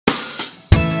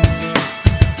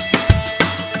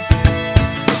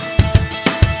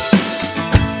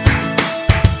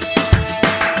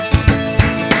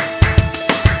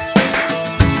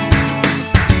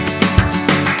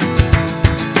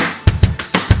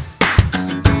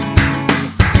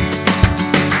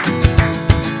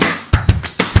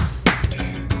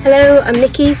Hello, I'm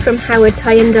Nikki from Howard's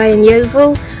Hyundai in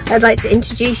Yeovil. I'd like to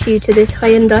introduce you to this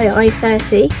Hyundai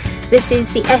i30. This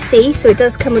is the SE, so it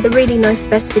does come with a really nice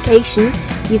specification.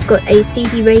 You've got a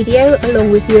CD radio along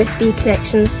with USB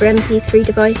connections for MP3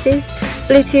 devices,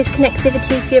 Bluetooth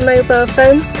connectivity for your mobile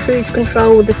phone, cruise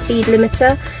control with the speed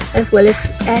limiter, as well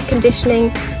as air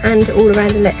conditioning and all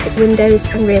around electric windows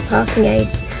and rear parking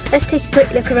aids. Let's take a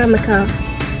quick look around the car.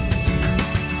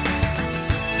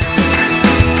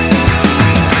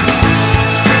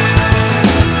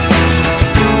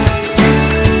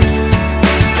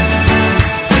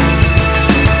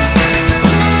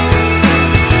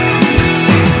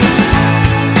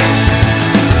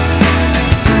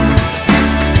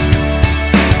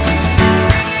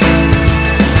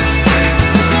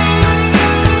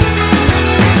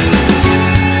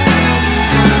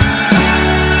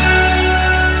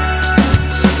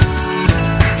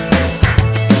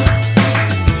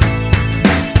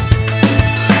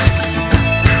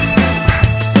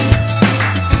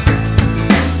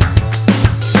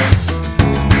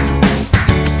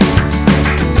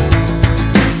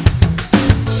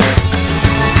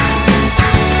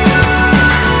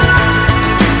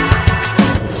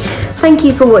 Thank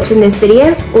you for watching this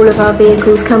video. All of our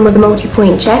vehicles come with a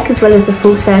multi-point check as well as a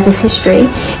full service history.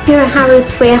 Here at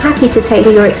Howard's, we are happy to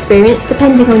tailor your experience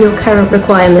depending on your current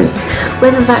requirements,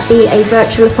 whether that be a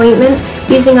virtual appointment,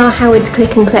 using our Howard's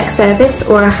Click and Collect service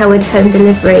or our Howard's Home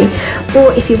Delivery,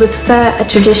 or if you would prefer a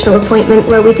traditional appointment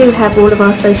where we do have all of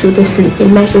our social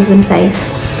distancing measures in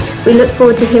place. We look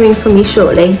forward to hearing from you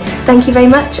shortly. Thank you very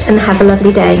much and have a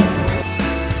lovely day.